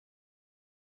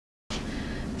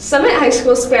Summit High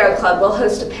School Sparrow Club will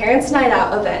host a Parents' Night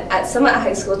Out event at Summit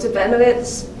High School to benefit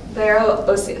Sparrow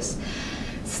Osseous.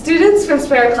 Students from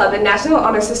Sparrow Club and National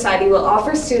Honor Society will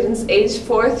offer students aged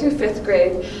 4th through 5th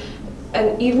grade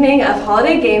an evening of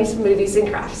holiday games, movies, and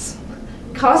crafts.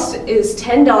 Cost is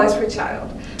 $10 per child,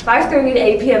 5:30 to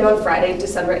 8 p.m. on Friday,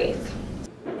 December 8th.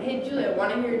 Hey Julia,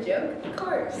 want to hear a joke? Of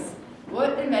course.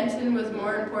 What invention was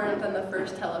more important than the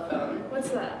first telephone? What's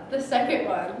that? The second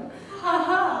one. Ha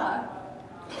ha!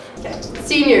 Okay.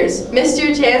 Seniors, missed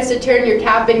your chance to turn your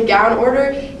cap and gown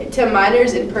order to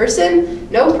minors in person?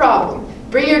 No problem.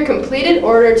 Bring your completed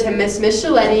order to Miss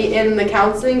Micheletti in the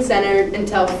Counseling Center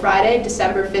until Friday,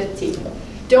 December 15th.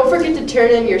 Don't forget to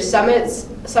turn in your Summit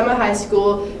High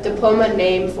School diploma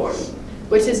name form,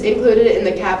 which is included in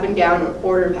the cap and gown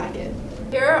order packet.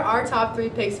 Here are our top 3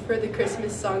 picks for the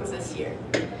Christmas songs this year.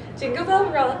 Jingle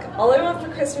Bell Rock, All I Want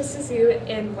for Christmas Is You,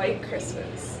 and White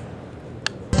Christmas.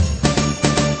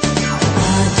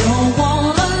 Don't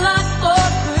want a lot for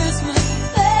Christmas.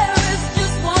 There is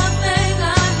just one thing I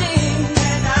need.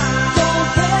 And I don't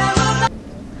care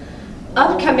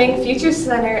about Upcoming Future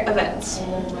Center events.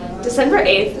 December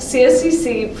 8th,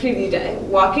 CSCC Preview Day,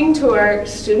 walking tour,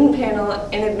 student panel,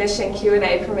 and admission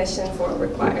Q&A permission form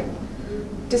required.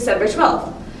 December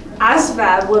 12th,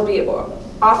 ASVAB will be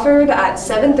offered at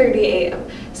 7:30 a.m.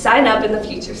 Sign up in the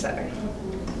Future Center.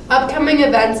 Upcoming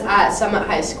events at Summit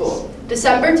High School.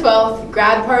 December 12th,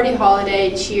 grad party,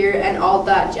 holiday, cheer, and all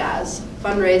that jazz.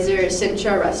 Fundraiser,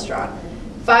 Sintra Restaurant.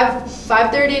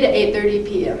 5:30 to 8:30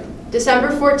 p.m. December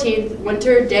 14th,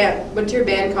 winter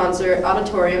band concert,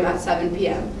 auditorium at 7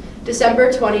 p.m.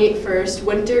 December 21st,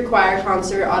 winter choir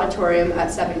concert, auditorium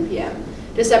at 7 p.m.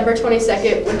 December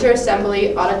 22nd, winter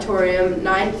assembly, auditorium,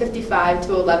 9:55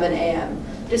 to 11 a.m.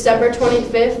 December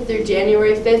 25th through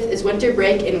January 5th is winter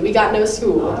break and we got no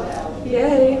school.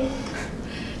 Yay!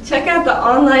 Check out the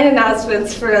online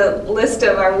announcements for a list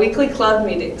of our weekly club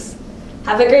meetings.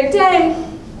 Have a great day!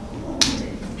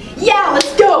 Yeah,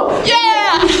 let's go!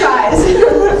 Yeah! Tries.